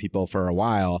concern from people for a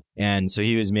while. And so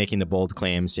he was making the bold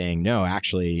claim saying, no,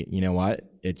 actually, you know what?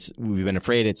 We've been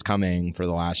afraid it's coming for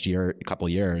the last couple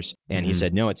of years. And he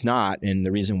said, no, it's not. And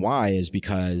the reason why is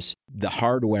because the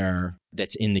hardware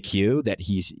that's in the queue that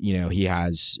he's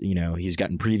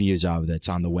gotten previews of that's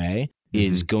on the way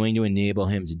is going to enable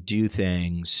him to do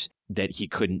things that he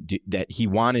couldn't do, that he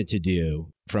wanted to do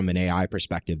from an AI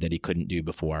perspective that he couldn't do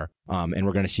before. And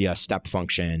we're going to see a step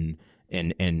function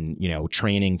in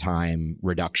training time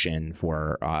reduction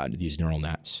for these neural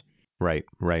nets. Right.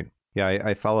 Yeah,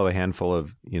 I follow a handful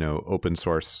of, open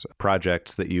source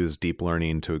projects that use deep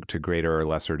learning to greater or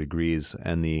lesser degrees.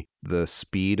 And the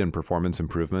speed and performance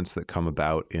improvements that come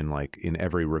about in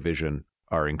every revision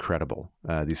are incredible.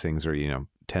 These things are,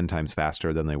 10 times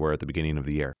faster than they were at the beginning of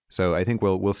the year. So I think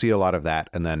we'll see a lot of that.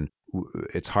 And then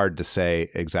it's hard to say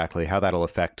exactly how that'll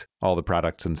affect all the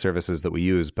products and services that we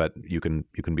use, but you can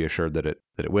be assured that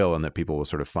it will, and that people will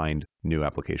sort of find new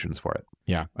applications for it.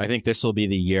 Yeah, I think this will be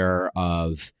the year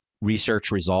of research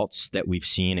results that we've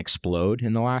seen explode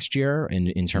in the last year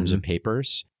in terms of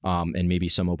papers, and maybe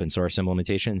some open source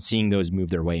implementation, seeing those move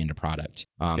their way into product.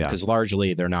 Because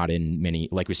largely they're not in many,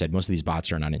 like we said, most of these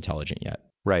bots are not intelligent yet.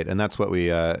 Right. And that's what we,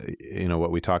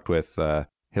 what we talked with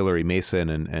Hilary Mason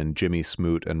and Jimmy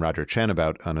Smoot and Roger Chen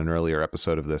about on an earlier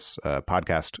episode of this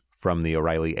podcast from the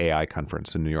O'Reilly AI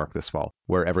conference in New York this fall,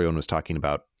 where everyone was talking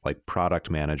about like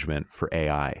product management for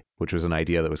AI, which was an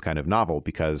idea that was kind of novel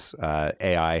because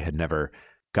AI had never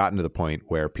gotten to the point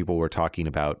where people were talking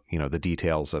about, the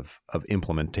details of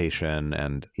implementation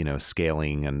and,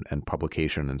 scaling and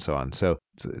publication and so on. So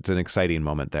it's an exciting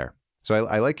moment there. So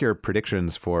I like your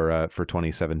predictions for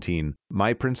 2017.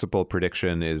 My principal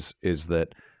prediction is that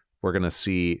we're going to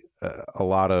see a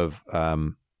lot of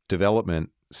development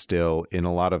still in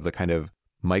a lot of the kind of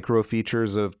micro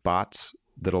features of bots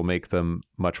that'll make them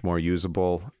much more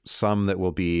usable. Some that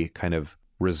will be kind of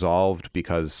resolved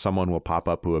because someone will pop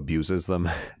up who abuses them.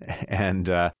 And,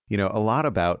 a lot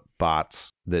about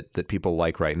bots that people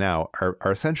like right now are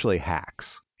essentially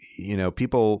hacks.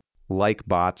 People like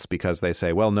bots because they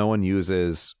say, well, no one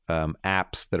uses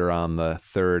apps that are on the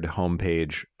third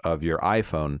homepage of your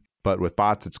iPhone. But with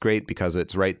bots, it's great because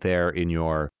it's right there in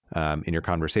your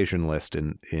conversation list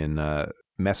in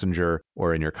Messenger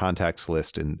or in your contacts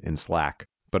list in Slack.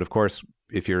 But of course,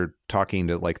 if you're talking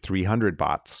to like 300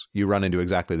 bots, you run into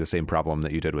exactly the same problem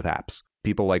that you did with apps.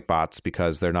 People like bots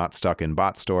because they're not stuck in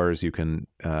bot stores. You can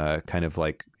kind of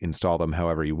like install them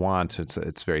however you want.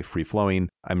 It's very free flowing.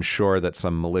 I'm sure that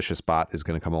some malicious bot is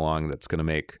going to come along that's going to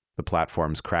make the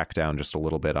platforms crack down just a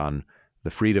little bit on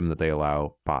the freedom that they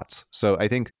allow bots. So I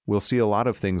think we'll see a lot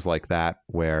of things like that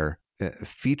where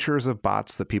features of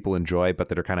bots that people enjoy but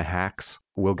that are kind of hacks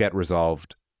will get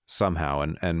resolved somehow,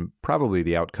 and probably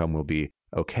the outcome will be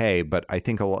okay. But I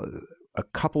think a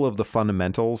couple of the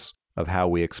fundamentals of how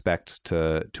we expect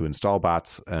to install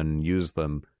bots and use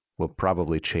them will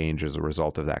probably change as a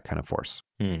result of that kind of force.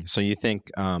 So you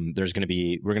think we're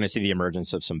going to see the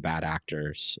emergence of some bad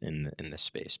actors in this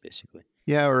space, basically?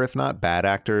 Yeah, or if not bad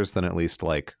actors, then at least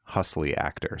like hustly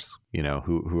actors,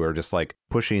 who are just like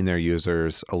pushing their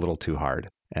users a little too hard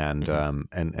and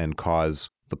cause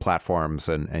the platforms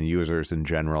and users in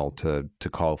general to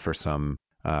call for some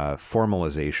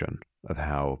formalization of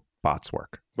how bots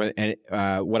work. And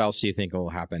what else do you think will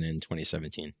happen in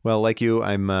 2017? Well, like you,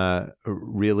 I'm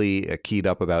really keyed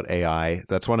up about AI.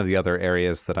 That's one of the other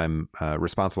areas that I'm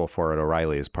responsible for at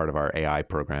O'Reilly as part of our AI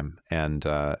program. And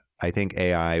I think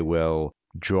AI will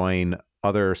join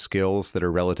other skills that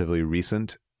are relatively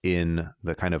recent in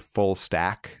the kind of full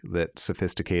stack that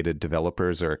sophisticated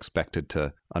developers are expected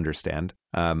to understand.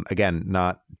 Again,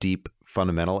 not deep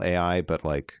fundamental AI, but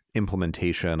like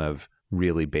implementation of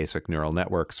really basic neural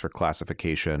networks for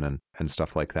classification and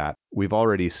stuff like that. We've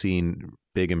already seen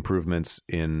big improvements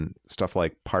in stuff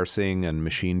like parsing and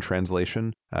machine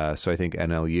translation. So I think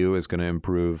NLU is going to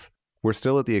improve. We're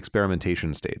still at the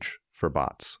experimentation stage for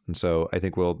bots. And so I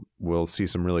think we'll see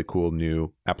some really cool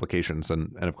new applications.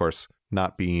 And of course,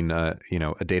 not being a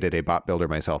day-to-day bot builder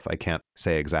myself, I can't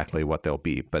say exactly what they'll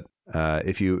be. But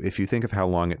if you think of how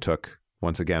long it took,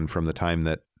 once again, from the time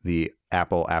that the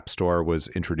Apple App Store was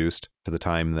introduced to the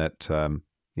time that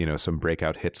some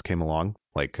breakout hits came along.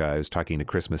 Like I was talking to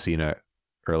Chris Messina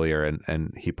earlier,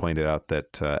 and he pointed out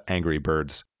that Angry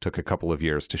Birds took a couple of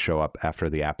years to show up after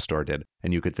the App Store did.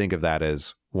 And you could think of that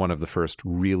as one of the first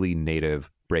really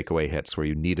native breakaway hits where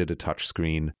you needed a touch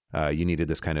screen, you needed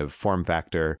this kind of form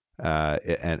factor,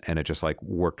 and it just like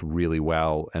worked really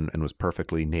well and was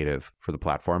perfectly native for the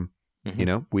platform.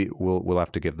 Mm-hmm. We'll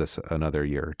have to give this another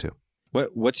year or two.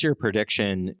 What's your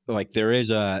prediction? Like there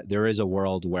is a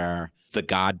world where the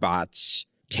God bots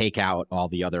take out all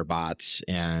the other bots,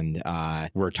 and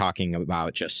we're talking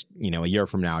about just a year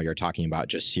from now, you're talking about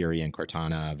just Siri and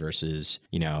Cortana versus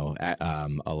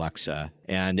Alexa,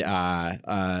 and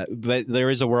but there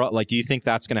is a world like. Do you think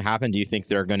that's going to happen? Do you think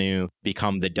they're going to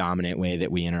become the dominant way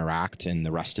that we interact, and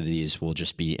the rest of these will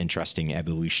just be interesting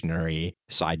evolutionary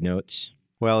side notes?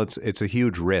 Well, it's a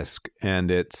huge risk,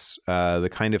 and it's the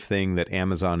kind of thing that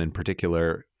Amazon in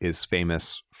particular is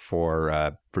famous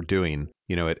for doing.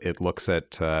 It looks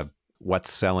at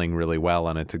what's selling really well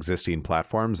on its existing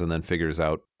platforms and then figures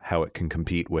out how it can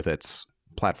compete with its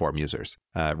platform users,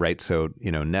 right? So,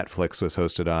 Netflix was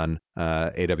hosted on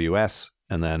AWS,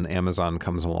 and then Amazon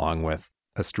comes along with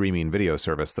a streaming video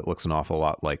service that looks an awful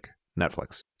lot like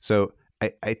Netflix. So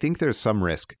I think there's some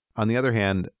risk. On the other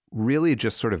hand, really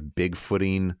just sort of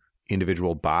big-footing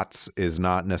individual bots is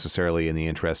not necessarily in the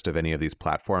interest of any of these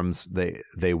platforms.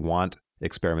 They want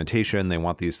experimentation. They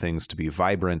want these things to be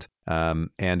vibrant. And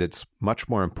it's much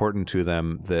more important to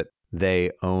them that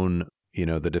they own,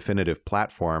 the definitive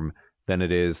platform than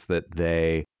it is that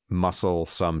they muscle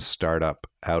some startup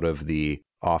out of the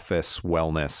office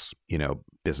wellness,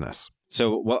 business.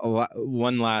 So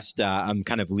one last, I'm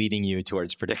kind of leading you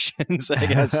towards predictions, I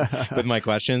guess, with my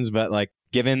questions. But like,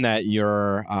 given that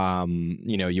you're,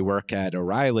 you work at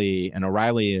O'Reilly, and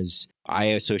O'Reilly is, I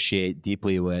associate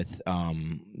deeply with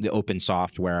the open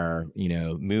software,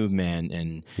 movement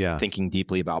and thinking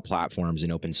deeply about platforms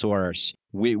and open source.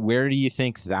 Where do you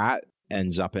think that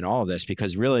ends up in all of this?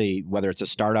 Because really, whether it's a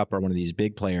startup or one of these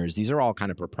big players, these are all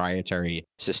kind of proprietary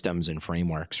systems and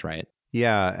frameworks, right?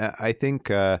 Yeah, I think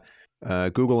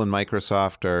Google and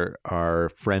Microsoft are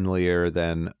friendlier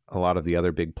than a lot of the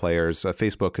other big players.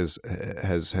 Facebook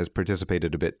has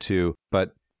participated a bit too,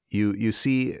 but you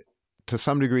see to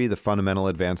some degree the fundamental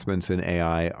advancements in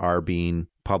AI are being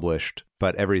published,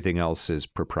 but everything else is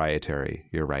proprietary.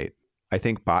 You're right. I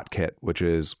think BotKit, which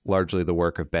is largely the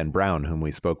work of Ben Brown, whom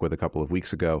we spoke with a couple of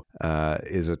weeks ago,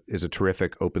 is a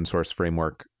terrific open source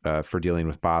framework for dealing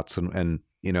with bots, and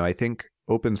I think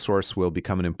open source will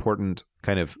become an important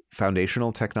kind of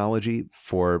foundational technology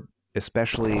for,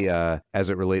 especially as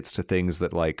it relates to things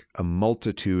that like a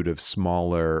multitude of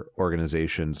smaller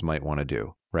organizations might want to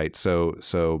do, right? So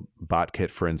BotKit,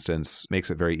 for instance, makes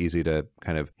it very easy to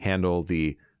kind of handle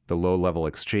the low-level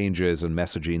exchanges and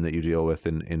messaging that you deal with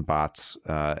in bots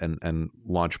and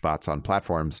launch bots on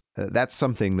platforms. That's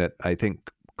something that I think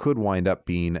could wind up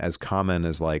being as common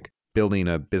as like building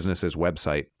a business's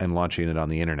website and launching it on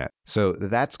the internet. So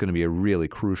that's going to be a really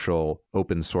crucial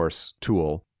open source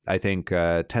tool. I think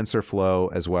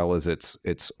TensorFlow, as well as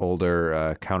its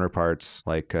older counterparts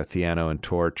like Theano and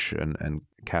Torch and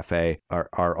Caffe,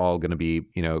 are all going to be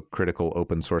critical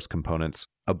open source components.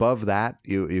 Above that,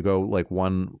 you go like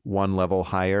one level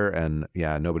higher, and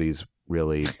nobody's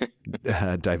really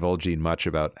divulging much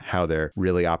about how they're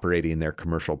really operating their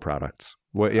commercial products.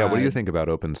 What do you think about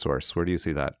open source? Where do you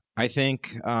see that? I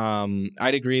think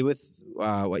I'd agree with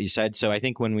what you said. So I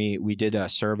think when we did a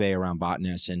survey around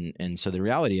botness, and so the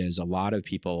reality is a lot of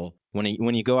people, when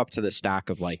you go up to the stack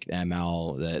of like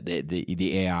ML,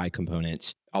 the AI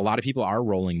components, a lot of people are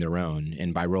rolling their own.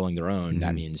 And by rolling their own,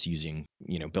 that means using,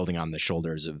 building on the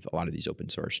shoulders of a lot of these open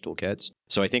source toolkits.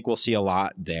 So I think we'll see a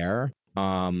lot there.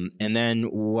 And then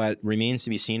what remains to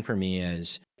be seen for me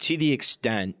is, to the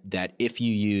extent that if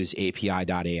you use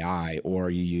API.ai or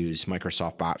you use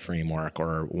Microsoft Bot Framework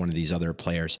or one of these other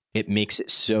players, it makes it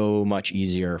so much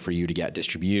easier for you to get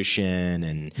distribution.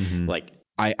 And like,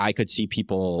 I could see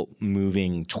people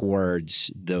moving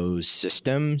towards those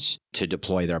systems to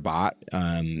deploy their bot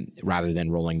rather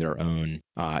than rolling their own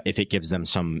if it gives them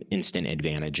some instant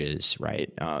advantages,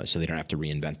 right? So they don't have to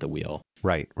reinvent the wheel.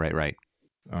 Right.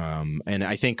 And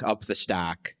I think up the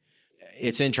stack,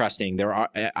 it's interesting.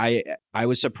 I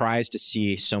was surprised to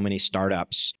see so many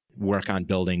startups work on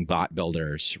building bot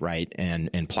builders, right?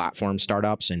 And platform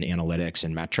startups and analytics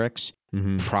and metrics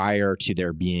prior to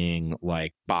there being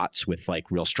like bots with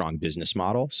like real strong business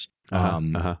models.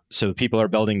 So people are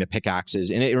building the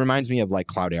pickaxes, and it reminds me of like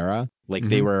Cloudera. Like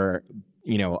they were,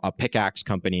 a pickaxe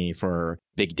company for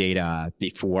big data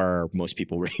before most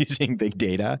people were using big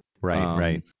data.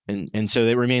 Right. And so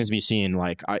it remains to be seen,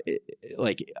 like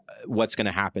what's going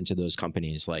to happen to those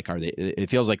companies. Like, it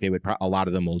feels like a lot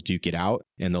of them will duke it out,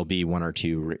 and there'll be one or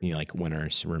two, like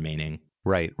winners remaining.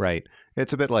 Right.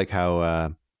 It's a bit like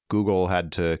how Google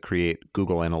had to create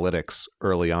Google Analytics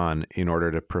early on in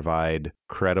order to provide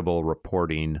credible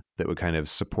reporting that would kind of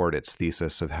support its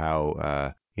thesis of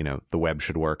how, the web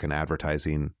should work and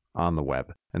advertising on the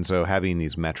web. And so having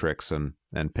these metrics and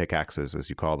pickaxes, as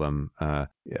you call them,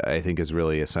 I think is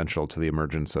really essential to the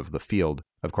emergence of the field.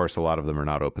 Of course, a lot of them are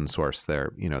not open source.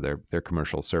 They're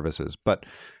commercial services, but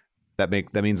that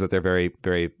means that they're very,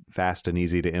 very fast and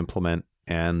easy to implement.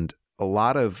 And a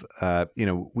lot of,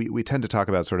 we tend to talk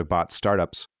about sort of bot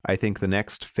startups. I think the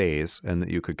next phase, and that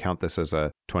you could count this as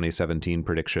a 2017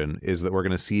 prediction, is that we're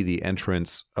going to see the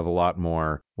entrance of a lot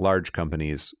more large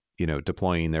companies,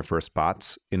 deploying their first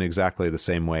bots in exactly the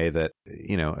same way that,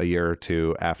 a year or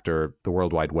two after the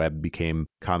World Wide Web became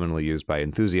commonly used by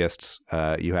enthusiasts,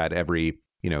 you had every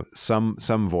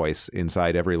some voice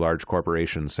inside every large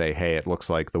corporation say, hey, it looks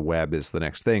like the web is the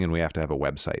next thing and we have to have a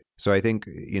website. So I think,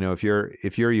 if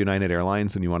you're United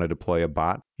Airlines and you want to deploy a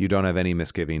bot, you don't have any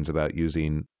misgivings about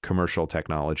using commercial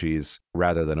technologies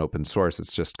rather than open source.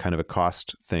 It's just kind of a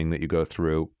cost thing that you go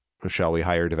through. Shall we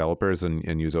hire developers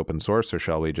and use open source, or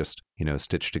shall we just,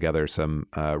 stitch together some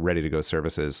ready to go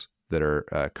services that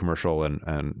are commercial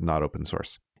and not open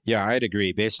source. Yeah, I'd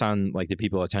agree. Based on like the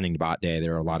people attending Bot Day,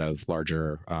 there are a lot of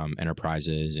larger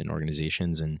enterprises and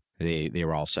organizations, and they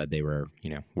were all said they were,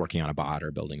 working on a bot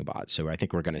or building a bot. So I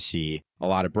think we're going to see a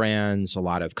lot of brands, a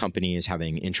lot of companies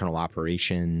having internal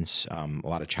operations, a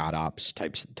lot of chat ops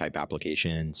type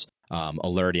applications,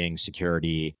 alerting,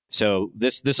 security. So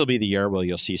this will be the year where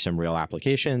you'll see some real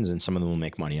applications, and some of them will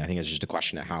make money. I think it's just a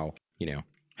question of how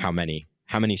many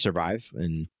survive,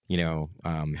 and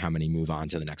how many move on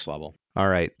to the next level. All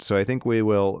right. So I think we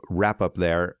will wrap up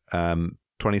there.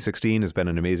 2016 has been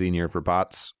an amazing year for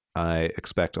bots. I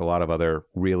expect a lot of other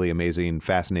really amazing,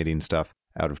 fascinating stuff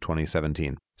out of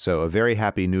 2017. So a very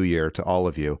happy new year to all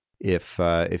of you. If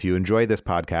you enjoy this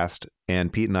podcast,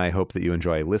 and Pete and I hope that you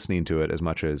enjoy listening to it as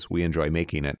much as we enjoy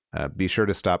making it, be sure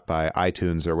to stop by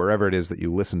iTunes or wherever it is that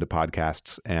you listen to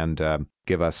podcasts and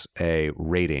give us a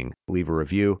rating. Leave a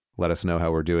review. Let us know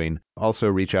how we're doing. Also,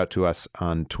 reach out to us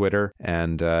on Twitter,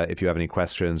 and if you have any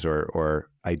questions or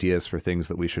ideas for things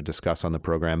that we should discuss on the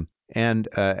program. And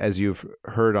as you've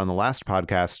heard on the last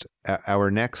podcast, our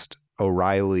next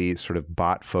O'Reilly sort of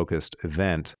bot-focused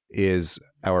event is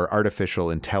our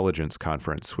Artificial Intelligence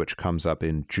Conference, which comes up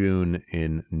in June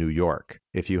in New York.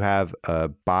 If you have a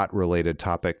bot-related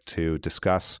topic to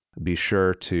discuss, be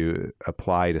sure to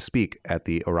apply to speak at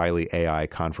the O'Reilly AI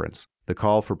Conference. The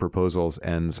call for proposals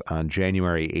ends on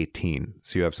January 18,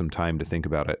 so you have some time to think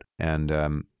about it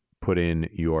and put in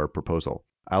your proposal.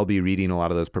 I'll be reading a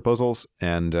lot of those proposals,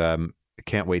 and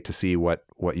can't wait to see what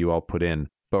you all put in.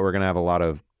 But we're going to have a lot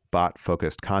of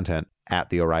bot-focused content at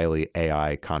the O'Reilly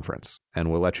AI Conference.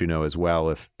 And we'll let you know as well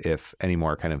if any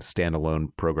more kind of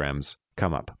standalone programs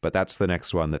come up. But that's the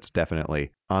next one that's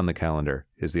definitely on the calendar,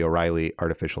 is the O'Reilly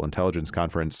Artificial Intelligence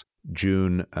Conference,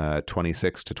 June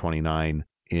 26 to 29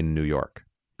 in New York.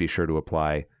 Be sure to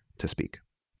apply to speak.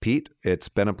 Pete, it's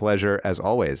been a pleasure as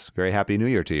always. Very happy New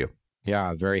Year to you.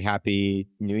 Yeah, very happy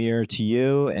New Year to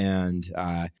you, and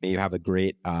may you have a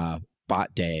great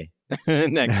bot day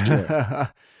next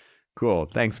year. Cool.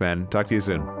 Thanks, man. Talk to you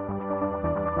soon.